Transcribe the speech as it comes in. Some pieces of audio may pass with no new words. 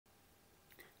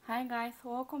Hi guys,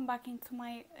 welcome back into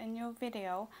my new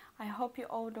video. I hope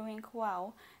you're all doing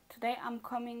well. Today I'm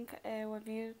coming with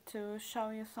you to show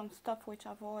you some stuff which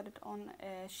I've ordered on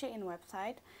Shein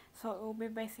website. So it will be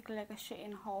basically like a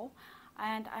Shein haul,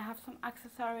 and I have some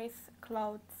accessories,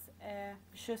 clothes,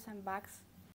 shoes and bags.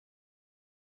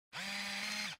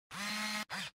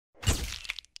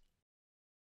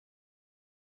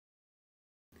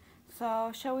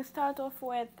 So shall we start off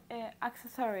with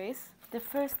accessories? The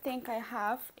first thing I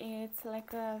have is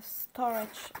like a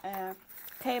storage,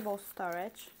 table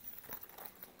storage.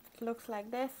 It looks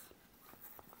like this.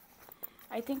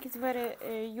 I think it's very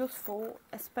useful,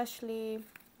 especially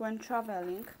when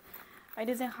traveling. I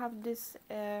didn't have this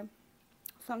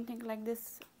something like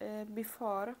this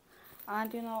before,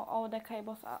 and you know, all the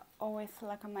cables are always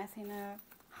like a mess in a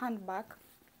handbag.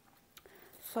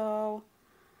 So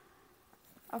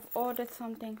I've ordered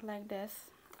something like this.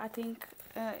 I think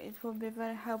it will be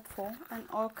very helpful, and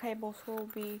all cables will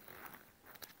be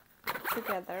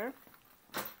together.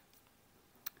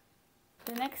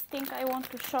 The next thing I want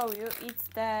to show you is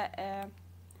the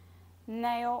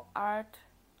nail art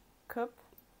cup,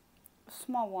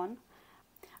 small one.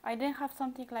 I didn't have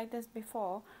something like this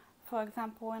before. For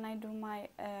example, when I do my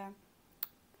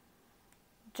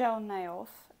gel nails,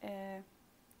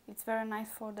 it's very nice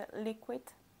for the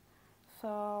liquid.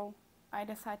 So I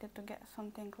decided to get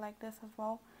something like this as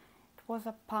well. It was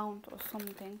 £1 or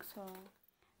something. So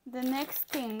the next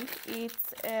thing is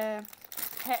a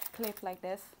hair clip like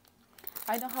this.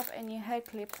 I don't have any hair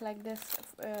clips like this.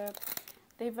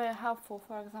 They're very helpful,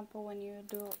 for example, when you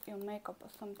do your makeup or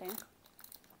something.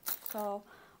 So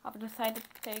I've decided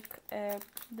to take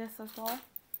this as well.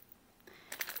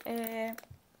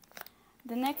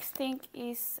 The next thing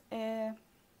is the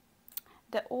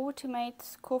ultimate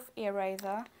scuff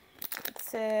eraser.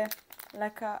 It's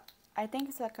like a, I think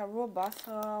it's like a rubber,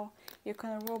 so you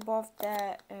can rub off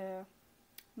the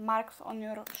marks on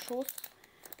your shoes.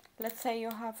 Let's say you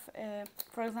have,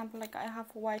 for example, like I have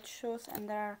white shoes and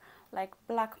there are like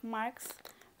black marks.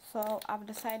 So I've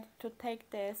decided to take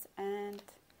this, and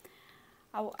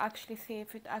I will actually see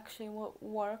if it actually will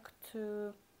work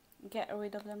to get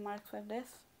rid of the marks with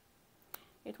this.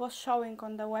 It was showing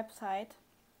on the website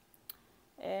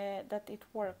that it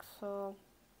works, so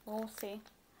we'll see.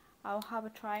 I'll have a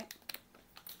try.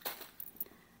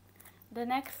 The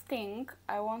next thing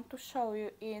I want to show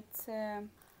you, it's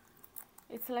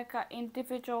like an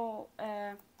individual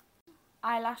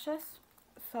eyelashes.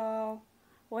 So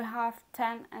we have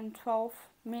 10 and 12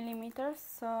 millimeters,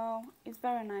 so it's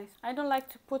very nice. I don't like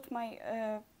to put my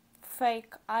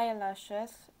fake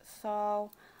eyelashes,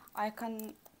 so I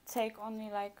can take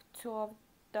only like 2 of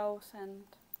those and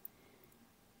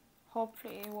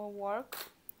hopefully it will work.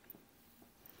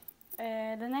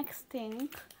 The next thing,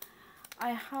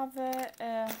 I have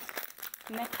a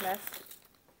necklace.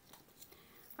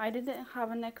 I didn't have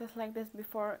a necklace like this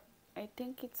before. I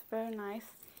think it's very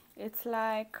nice. It's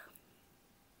like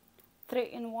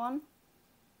 3-in-1.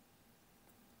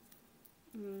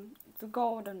 It's a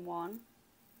golden one.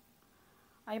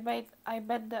 I bet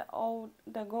the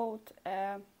gold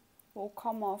will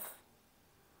come off,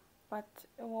 but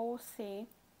we'll see.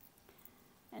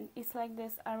 And it's like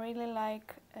this. I really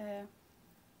like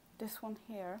this one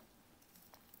here,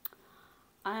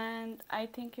 and I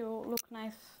think it will look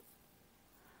nice.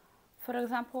 For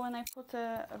example, when I put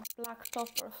a black top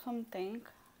or something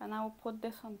and I will put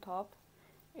this on top,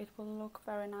 it will look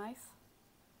very nice.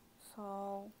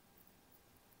 So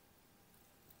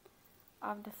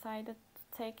I've decided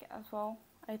to take it as well.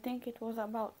 I think it was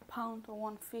about £1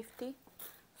 or £1.50,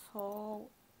 so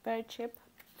very cheap.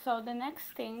 So the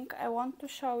next thing I want to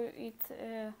show you is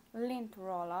a lint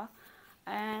roller,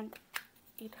 and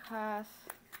it has,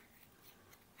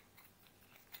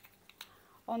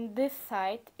 on this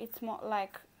side it's more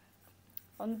like,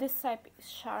 on this side it's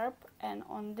sharp and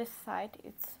on this side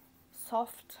it's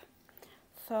soft.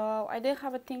 So I didn't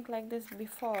have a thing like this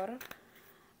before,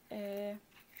 so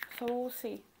we'll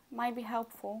see. Might be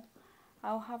helpful.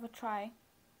 I'll have a try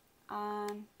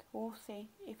and we'll see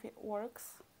if it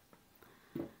works.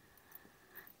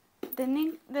 The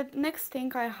next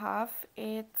thing I have,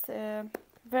 it's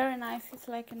very nice. It's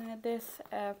like in this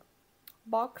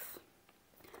box,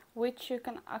 which you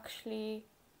can actually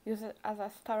use it as a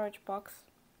storage box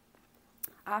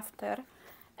after.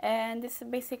 And this is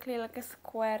basically like a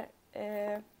square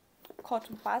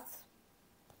cotton pads.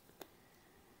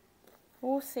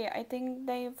 We'll see. I think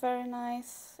they're very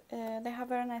nice. They have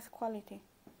very nice quality.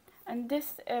 And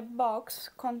this box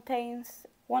contains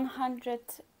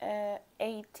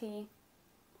 180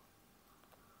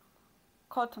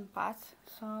 cotton pads,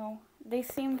 so they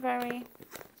seem very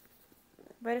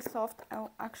very soft.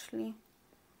 I'll actually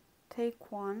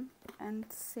take one and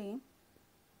see.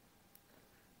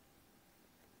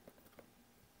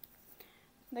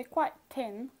 They're quite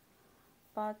thin,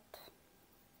 but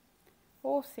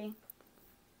we'll see.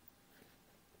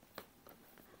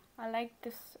 I like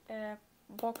this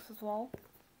box as well.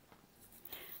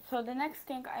 So the next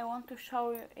thing I want to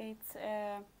show you is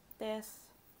this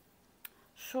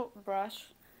shoe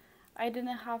brush. I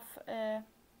didn't have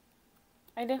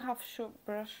shoe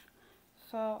brush,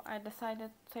 so I decided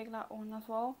to take that one as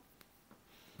well.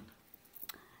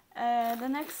 The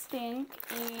next thing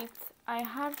is I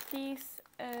have this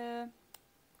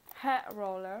hair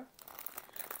roller.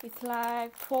 It's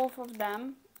like 12 of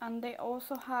them, and they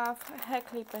also have hair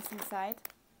clippers inside.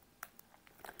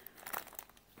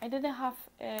 I didn't have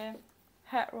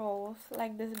hair rolls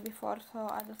like this before, so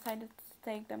I decided to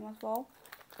take them as well.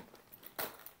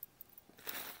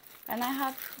 And I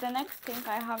have the next thing,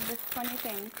 I have this funny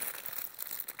thing.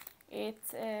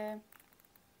 It's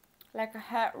like a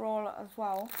hair roller as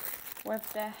well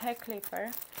with the hair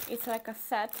clipper. It's like a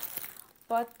set,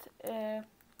 but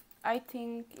I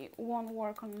think it won't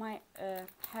work on my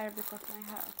hair because my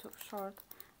hair is too short.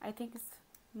 I think it's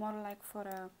more like for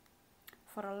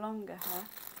a longer hair.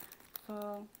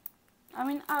 So I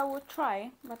mean, I would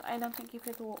try, but I don't think if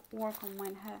it will work on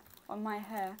my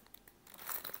hair.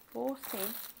 We'll see.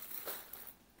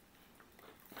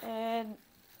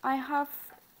 I have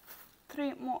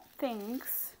 3 more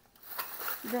things.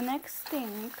 The next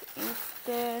thing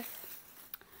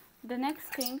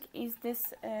is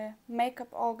this makeup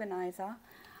organizer.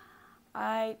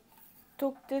 I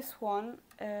took this one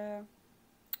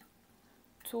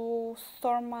to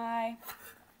store my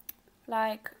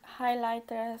like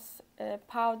highlighters,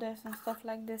 powders and stuff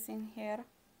like this in here,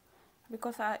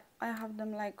 because I have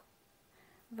them like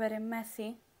very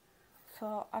messy.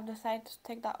 So I've decided to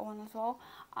take that one as well.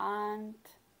 And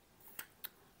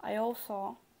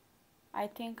I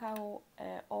think I will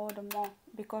order more,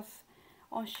 because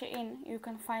on Shein you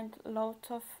can find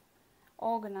lots of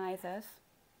organizers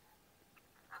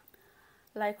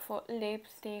like for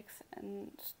lipsticks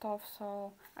and stuff.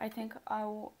 So I think I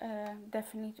will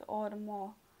definitely order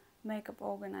more makeup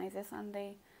organizers, and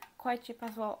they quite cheap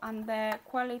as well, and the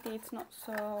quality it's not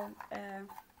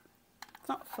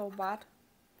so bad.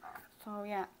 So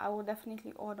yeah, I will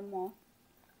definitely order more.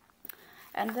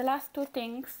 And the last 2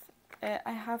 things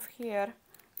I have here,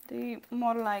 they're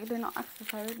not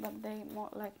accessories, but they more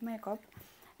like makeup.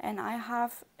 And I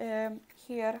have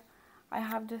here, I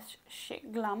have this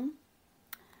Glam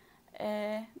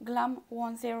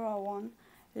 101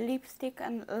 lipstick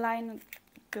and liner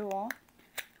duo.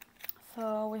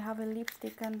 So we have a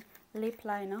lipstick and lip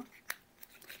liner.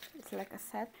 It's like a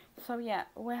set. So yeah,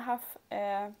 we have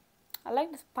I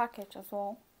like this package as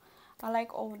well. I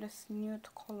like all these nude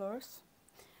colors.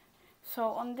 So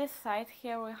on this side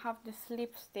here we have this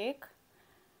lipstick.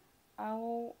 I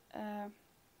will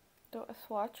do a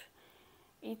swatch.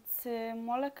 It's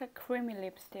more like a creamy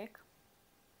lipstick.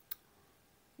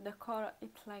 The color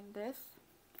is like this,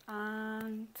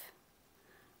 and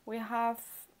we have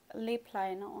lip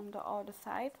liner on the other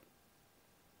side.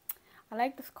 I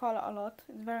like this color a lot.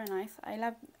 It's very nice. I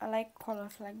like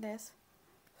colors like this,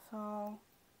 so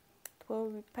it will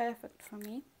be perfect for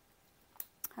me.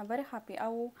 I'm very happy. I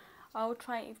will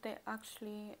try if they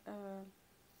actually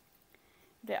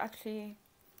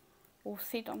will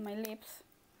sit on my lips.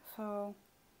 So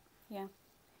yeah,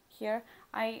 here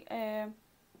I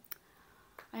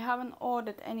haven't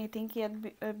ordered anything yet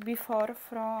before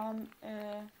from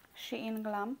Shein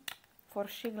Glam, for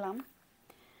Sheglam.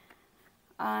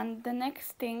 And the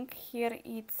next thing here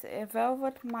is a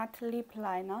velvet matte lip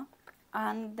liner,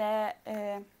 and the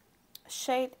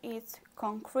shade is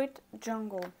Concrete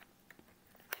Jungle.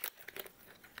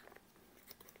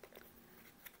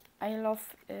 I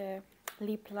love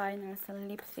lip liners and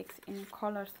lipsticks in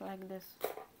colors like this.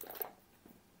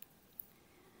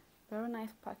 Very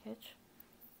nice package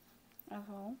as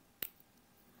well.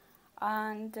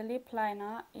 And the lip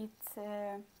liner, it's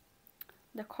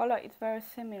the color is very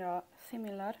similar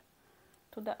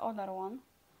to the other one,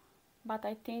 but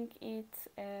I think it's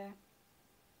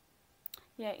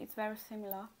yeah, it's very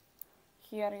similar.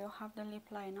 Here you have the lip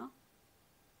liner.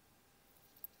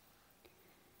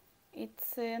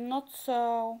 It's not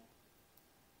so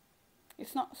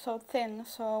thin,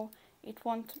 so it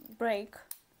won't break.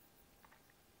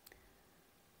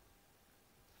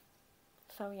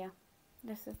 So yeah,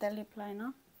 this is the lip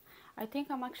liner. I think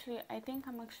I'm actually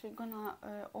gonna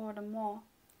order more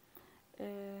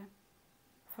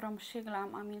from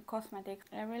Sheglam. I mean cosmetics.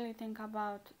 I really think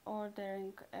about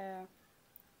ordering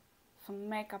some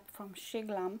makeup from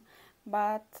Sheglam,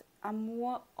 but I'm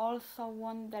also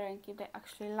wondering if they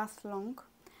actually last long.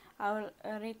 I will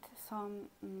read some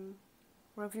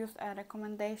reviews and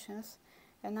recommendations,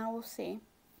 and I will see.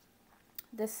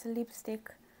 This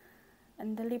lipstick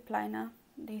and the lip liner,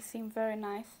 they seem very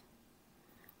nice.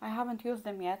 I haven't used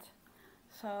them yet,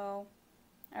 so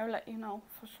I will let you know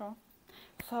for sure.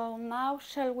 So now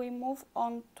shall we move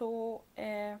on to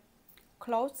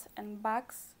clothes and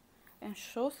bags and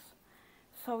shoes.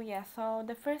 So yeah, so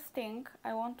the first thing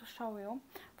I want to show you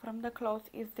from the clothes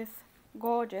is this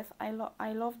gorgeous, I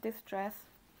love this dress.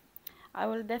 I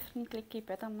will definitely keep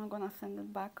it, I'm not gonna send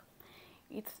it back.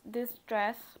 It's this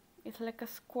dress, it's like a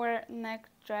square neck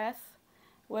dress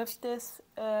with this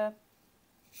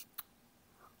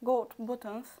gold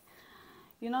buttons.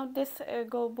 You know, these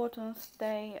gold buttons,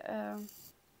 they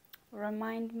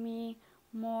remind me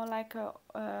more like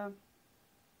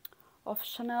of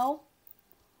Chanel,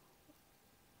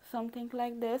 something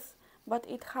like this, but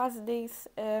it has these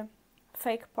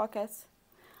fake pockets,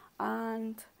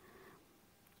 and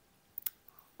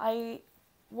I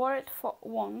wore it for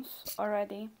once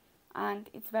already, and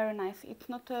it's very nice. It's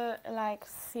not like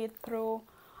see-through,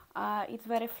 it's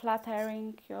very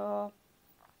flattering.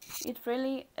 It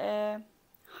really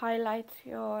highlights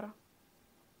your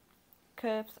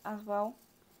curves as well.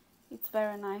 It's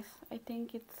very nice. I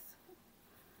think it's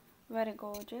very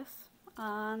gorgeous,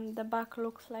 and the back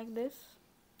looks like this.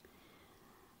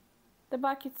 The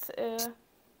back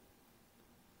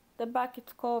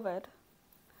it's covered,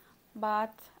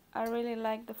 but I really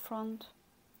like the front,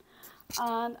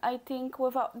 and I think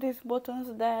without these buttons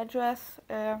the dress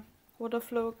would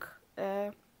have looked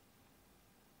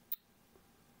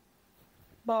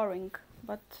boring,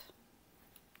 but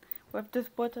with these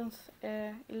buttons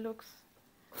it looks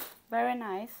very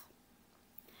nice.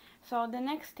 So the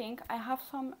next thing, I have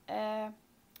some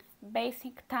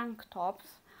basic tank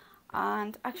tops,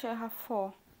 and actually I have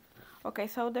 4. Okay,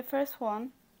 so the first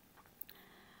one,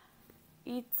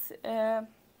 it's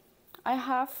I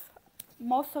have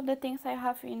most of the things I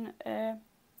have in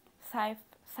size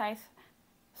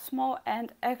small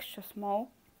and extra small,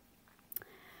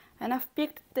 and I've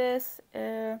picked this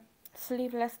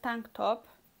sleeveless tank top.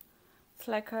 It's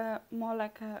like a more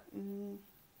like a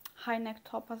high neck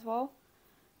top as well.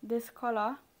 This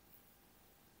color,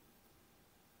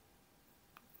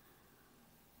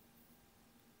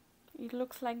 it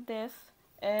looks like this.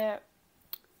 I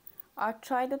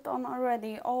tried it on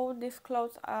already. All these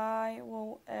clothes I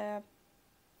will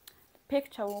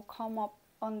picture will come up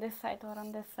on this side or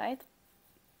on this side.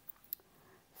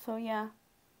 So yeah,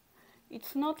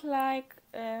 it's not like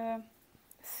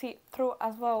see-through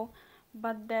as well,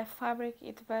 but the fabric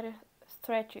is very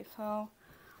stretchy, so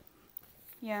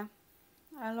yeah,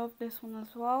 I love this one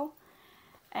as well.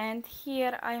 And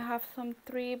here I have some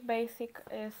 3 basic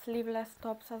sleeveless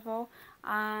tops as well,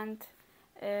 and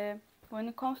when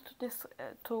it comes to this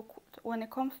when it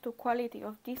comes to quality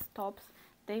of these tops,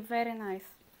 they're very nice.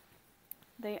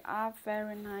 They are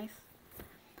very nice,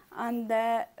 and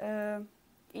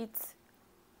it's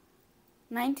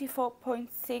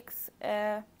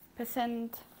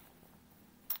 94.6%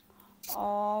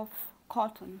 of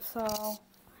cotton. So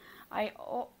I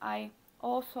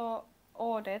also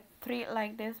ordered 3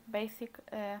 like this basic,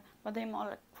 but they're more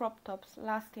like crop tops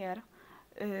last year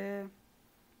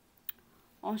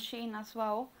on Shein as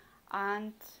well,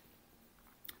 and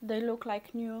they look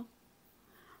like new.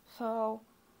 So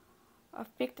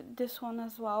I've picked this one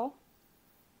as well,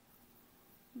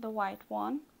 the white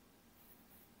one.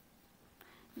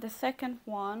 The second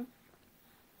one,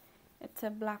 it's a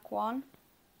black one.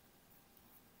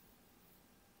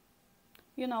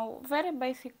 You know, very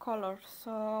basic color,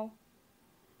 so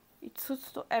it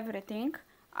suits to everything.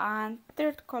 And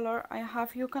third color I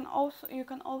have, you can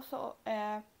also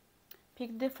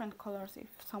pick different colors if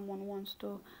someone wants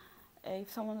to. If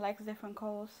someone likes different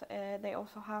colors, they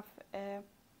also have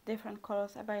different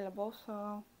colors available,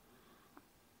 so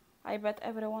I bet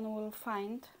everyone will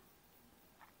find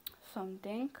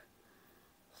something.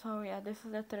 So yeah, this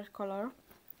is the third color.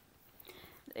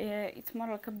 It's more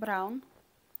like a brown.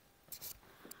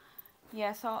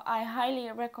 Yeah, so I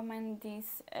highly recommend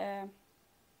these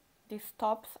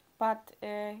tops, but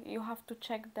you have to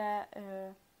check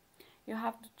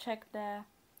the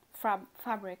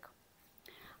fabric.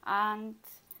 And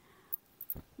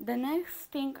the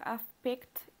next thing I've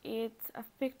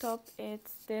picked up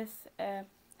it's this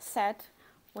set.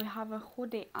 We have a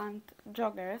hoodie and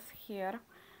joggers here,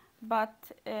 but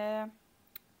I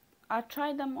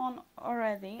tried them on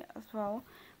already as well,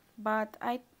 but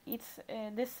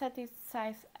this set is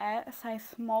size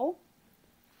small,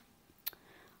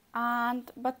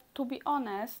 but to be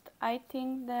honest, I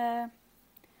think the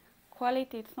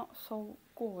quality is not so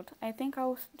good. I think I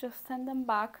will just send them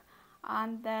back,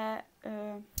 and the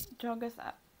joggers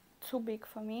are too big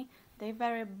for me. They're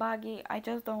very baggy. I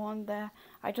just don't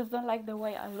like the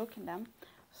way I look in them.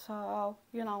 So,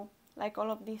 you know, like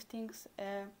all of these things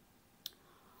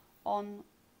on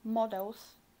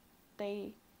models,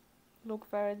 they look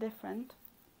very different.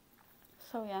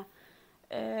 So yeah,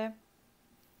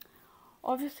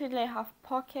 obviously they have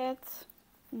pockets.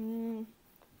 They're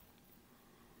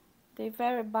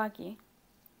very baggy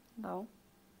though.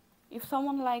 If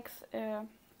someone likes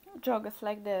joggers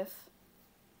like this,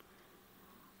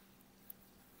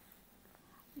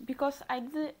 because I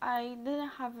didn't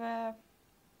have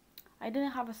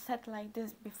a set like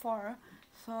this before,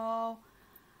 so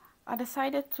I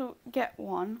decided to get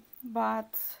one,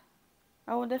 but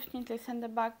I will definitely send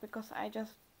it back because I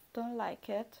just don't like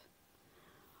it.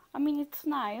 I mean, it's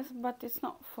nice, but it's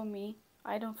not for me.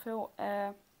 I don't feel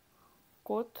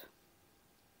good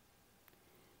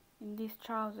in these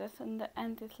trousers, and the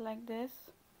end is like this.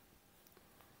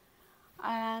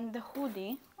 And the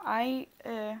hoodie, I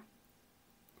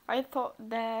thought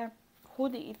the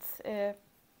hoodie it's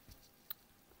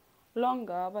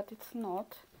longer, but it's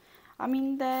not. I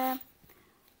mean, the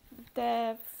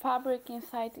fabric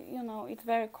inside, you know, it's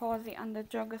very cozy, and the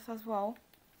joggers as well.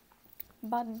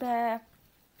 But the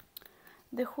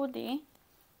hoodie,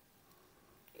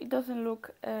 it doesn't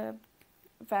look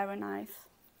very nice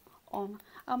on.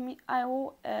 I mean, I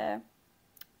will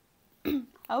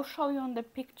I'll show you on the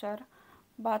picture,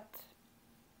 but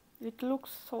it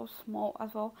looks so small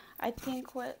as well. I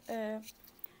think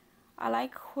I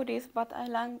like hoodies, but I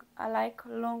like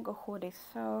longer hoodies,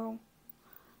 so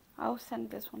I'll send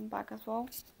this one back as well.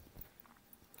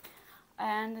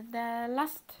 And the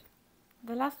last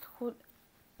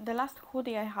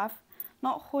hoodie I have,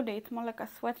 not hoodie, it's more like a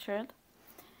sweatshirt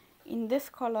in this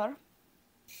color.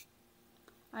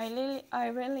 I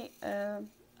really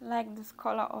like this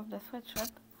color of the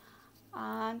sweatshirt,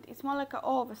 and it's more like an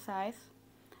oversize,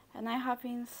 and I have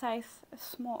in size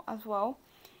small as well.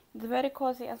 It's very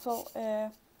cozy as well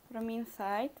from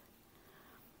inside.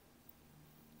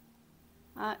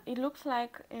 It looks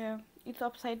like it's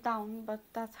upside down, but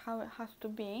that's how it has to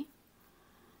be.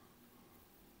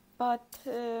 But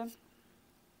it's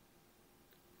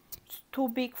too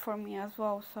big for me as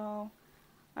well, so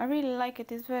I really like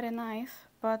it. It's very nice,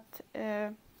 but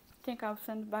I think I'll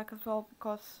send it back as well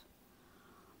because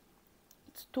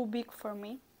it's too big for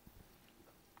me.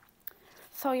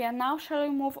 So yeah, now shall we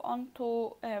move on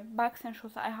to bags and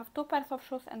shoes. I have 2 pairs of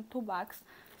shoes and 2 bags.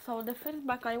 So the first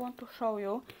bag I want to show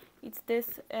you, it's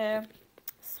this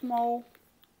small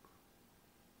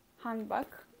handbag,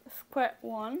 square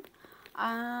one,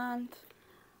 and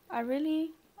I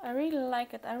really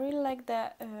like it. I really like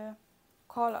the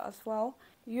color as well.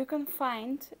 You can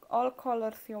find all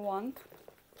colors you want.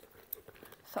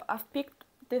 So I've picked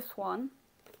this one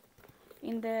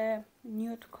in the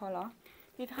nude color.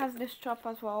 It has this strap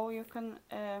as well. You can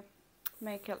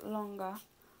make it longer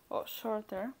or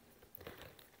shorter.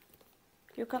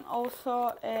 You can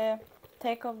also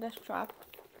take off the strap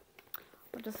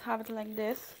or just have it like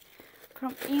this.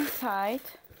 From inside,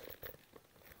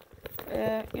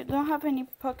 you don't have any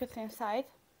pockets inside,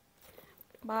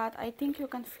 but I think you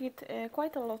can fit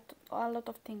quite a lot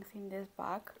of things in this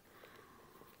bag.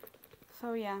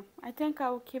 So yeah, I think I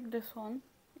will keep this one.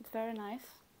 It's very nice.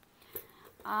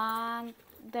 And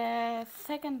the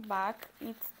second bag,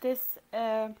 it's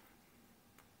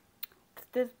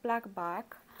this black bag,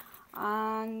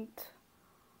 and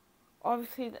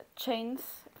obviously the chains,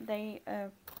 they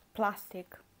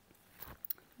plastic.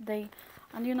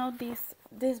 And you know,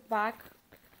 this bag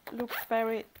looks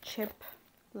very cheap,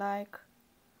 like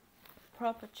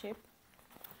proper cheap.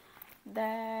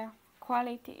 The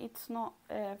quality, it's not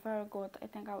very good. I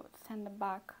think I would send it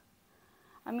back.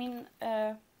 I mean,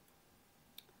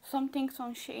 some things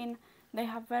on Shein, they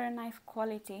have very nice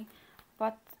quality,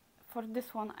 but for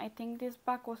this one, I think this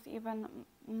bag was even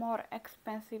more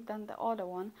expensive than the other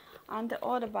one, and the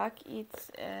other bag,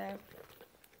 it's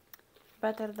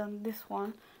better than this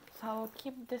one. So I will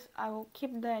keep this. I will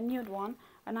keep the nude one,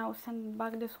 and I will send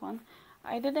back this one.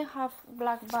 I didn't have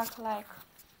black bag like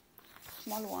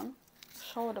small one,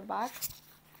 shoulder bag,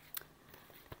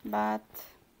 but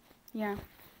yeah,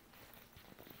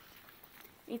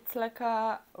 it's like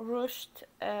a ruched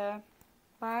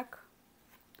bag,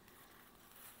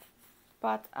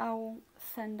 but I'll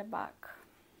send it back.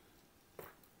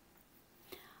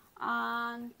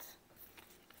 And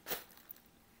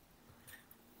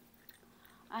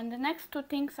the next 2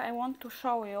 things I want to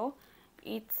show you,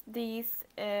 it's these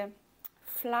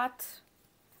flat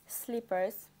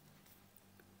slippers.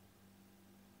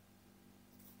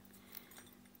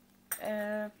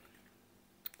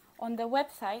 On the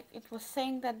website it was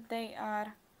saying that they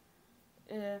are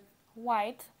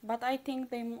white, but I think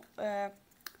they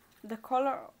the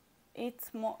color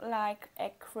it's more like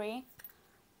a gray,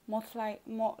 more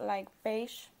like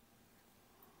beige.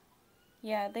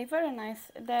 Yeah, they're very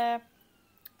nice. The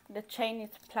chain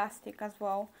is plastic as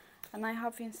well, and I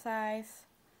have in size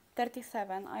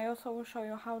 37. I also will show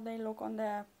you how they look on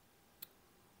the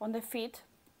feet.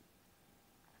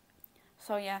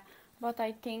 So yeah, but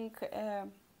I think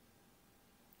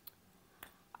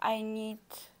I need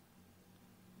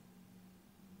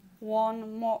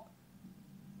one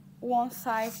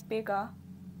size bigger.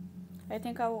 I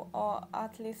think I will, or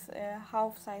at least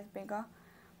half size bigger.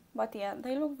 But yeah,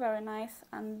 they look very nice,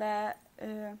 and the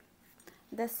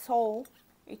sole,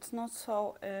 it's not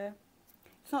so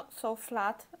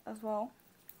flat as well.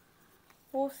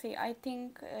 We'll see. I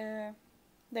think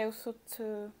they'll suit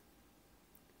to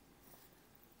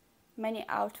many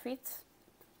outfits.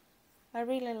 I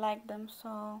really like them,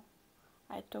 so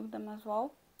I took them as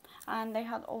well. And they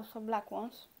had also black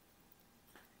ones.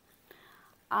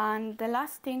 And the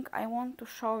last thing I want to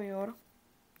show you,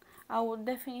 I would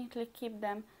definitely keep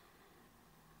them.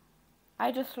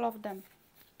 I just love them.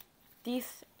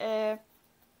 These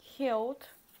heeled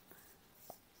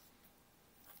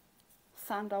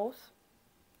sandals.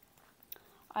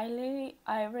 I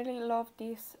really love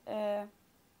these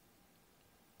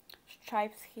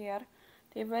stripes here.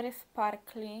 They're very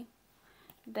sparkly.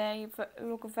 They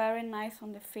look very nice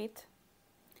on the feet.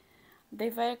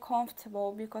 They're very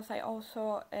comfortable because I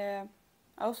also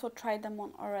tried them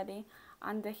on already,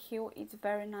 and the heel is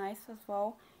very nice as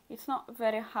well. It's not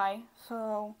very high,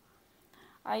 so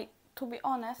to be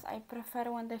honest, I prefer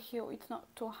when the heel is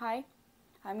not too high.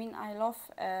 I mean, I love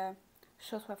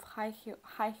shoes with high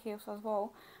heels as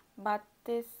well, but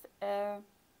this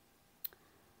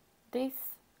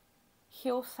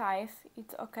heel size,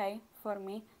 it's okay for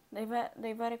me.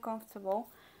 They're very comfortable.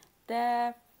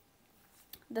 The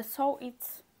sole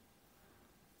is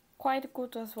quite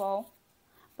good as well,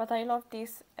 but I love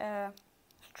these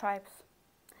stripes.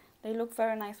 They look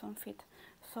very nice on feet.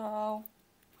 So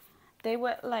they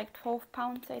were like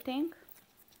 £12, I think.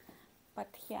 But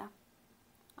yeah,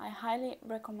 I highly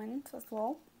recommend as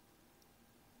well.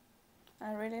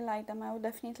 I really like them. I will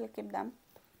definitely keep them.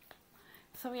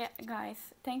 So yeah, guys,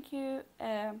 thank you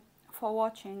for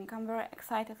watching. I'm very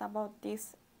excited about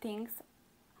these things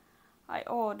I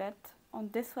ordered on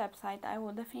this website. I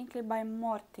will definitely buy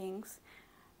more things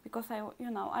because I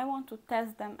want to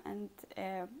test them and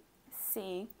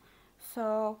see.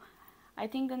 So I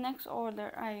think the next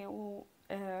order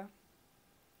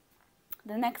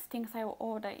the next things I will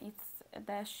order is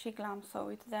the Shiglam, so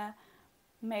it's the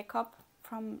makeup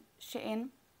from Shein.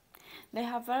 They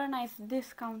have very nice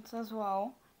discounts as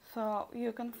well, so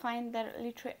you can find there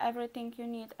literally everything you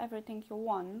need, everything you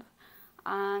want.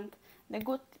 And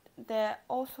the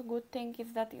also good thing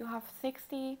is that you have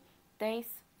 60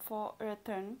 days for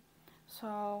return.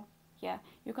 So yeah,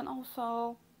 you can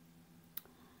also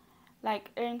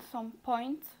like earn some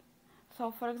points.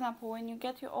 So for example, when you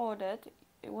get your order,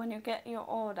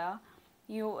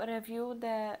 you review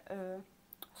the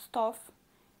stuff.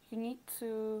 You need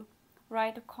to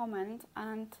write a comment,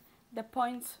 and the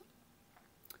points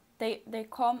they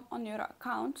come on your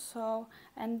account. So,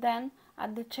 and then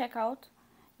at the checkout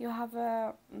you have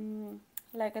a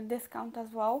like a discount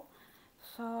as well.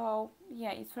 So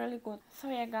yeah, it's really good. So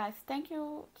yeah, guys, thank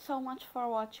you so much for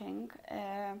watching.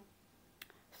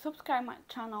 Subscribe my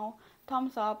channel,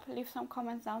 thumbs up, leave some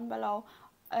comments down below.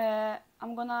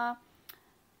 I'm gonna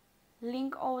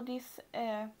link all this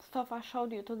stuff I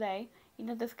showed you today in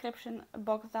the description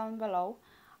box down below.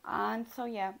 And so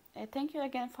yeah, thank you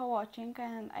again for watching,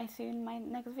 and I see you in my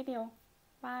next video.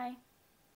 Bye.